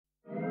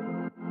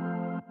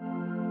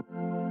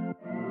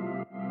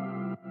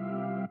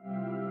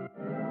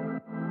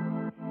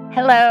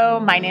Hello,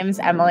 my name is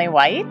Emily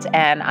White,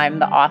 and I'm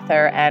the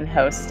author and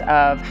host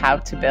of How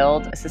to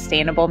Build a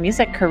Sustainable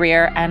Music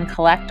Career and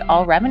Collect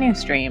All Revenue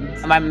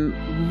Streams.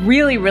 I'm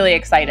really, really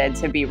excited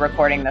to be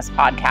recording this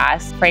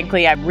podcast.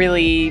 Frankly, I'm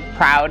really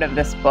proud of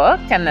this book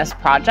and this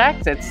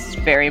project. It's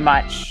very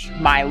much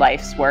my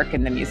life's work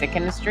in the music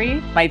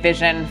industry. My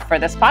vision for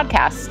this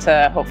podcast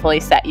to hopefully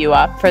set you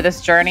up for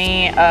this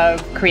journey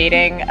of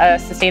creating a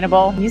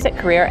sustainable music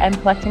career and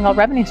collecting all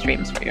revenue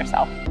streams for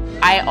yourself.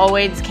 I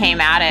always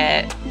came at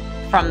it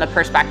from the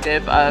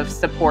perspective of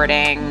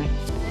supporting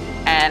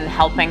and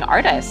helping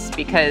artists,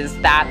 because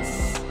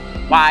that's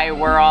why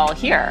we're all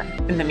here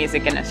in the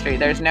music industry.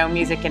 There's no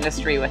music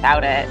industry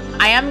without it.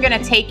 I am going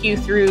to take you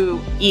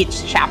through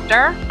each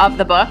chapter of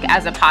the book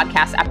as a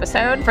podcast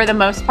episode. For the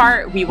most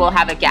part, we will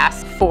have a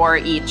guest for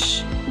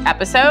each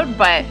episode,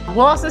 but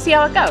we'll also see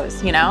how it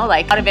goes,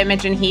 like out of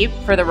Imogen Heap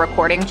for the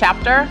recording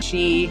chapter.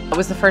 She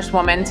was the first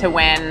woman to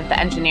win the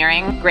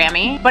engineering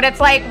Grammy, but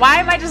it's like, why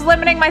am I just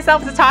limiting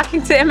myself to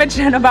talking to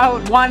Imogen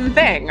about one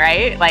thing,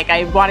 right? Like,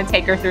 I want to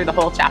take her through the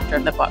whole chapter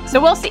of the book.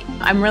 So we'll see.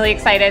 I'm really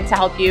excited to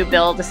help you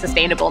build a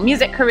sustainable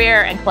music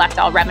career and collect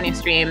all revenue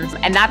streams.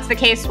 And that's the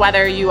case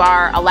whether you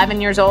are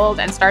 11 years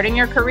old and starting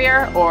your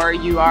career, or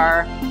you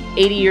are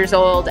 80 years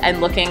old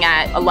and looking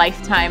at a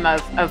lifetime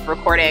of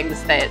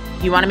recordings that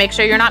you want to make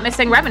sure you're not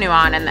missing revenue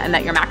on and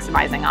that you're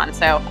maximizing on.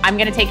 So I'm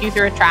going to take you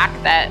through a track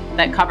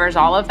that covers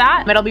all of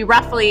that. It'll be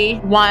roughly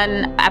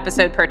one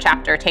episode per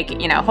chapter,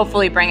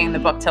 hopefully bringing the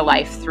book to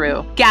life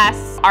through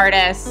guests,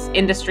 artists,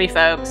 industry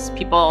folks,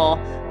 people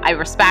I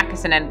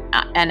respect and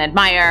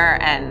admire,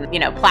 and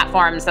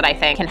platforms that I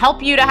think can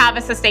help you to have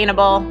a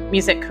sustainable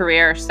music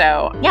career.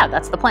 So yeah,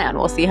 that's the plan.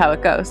 We'll see how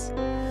it goes.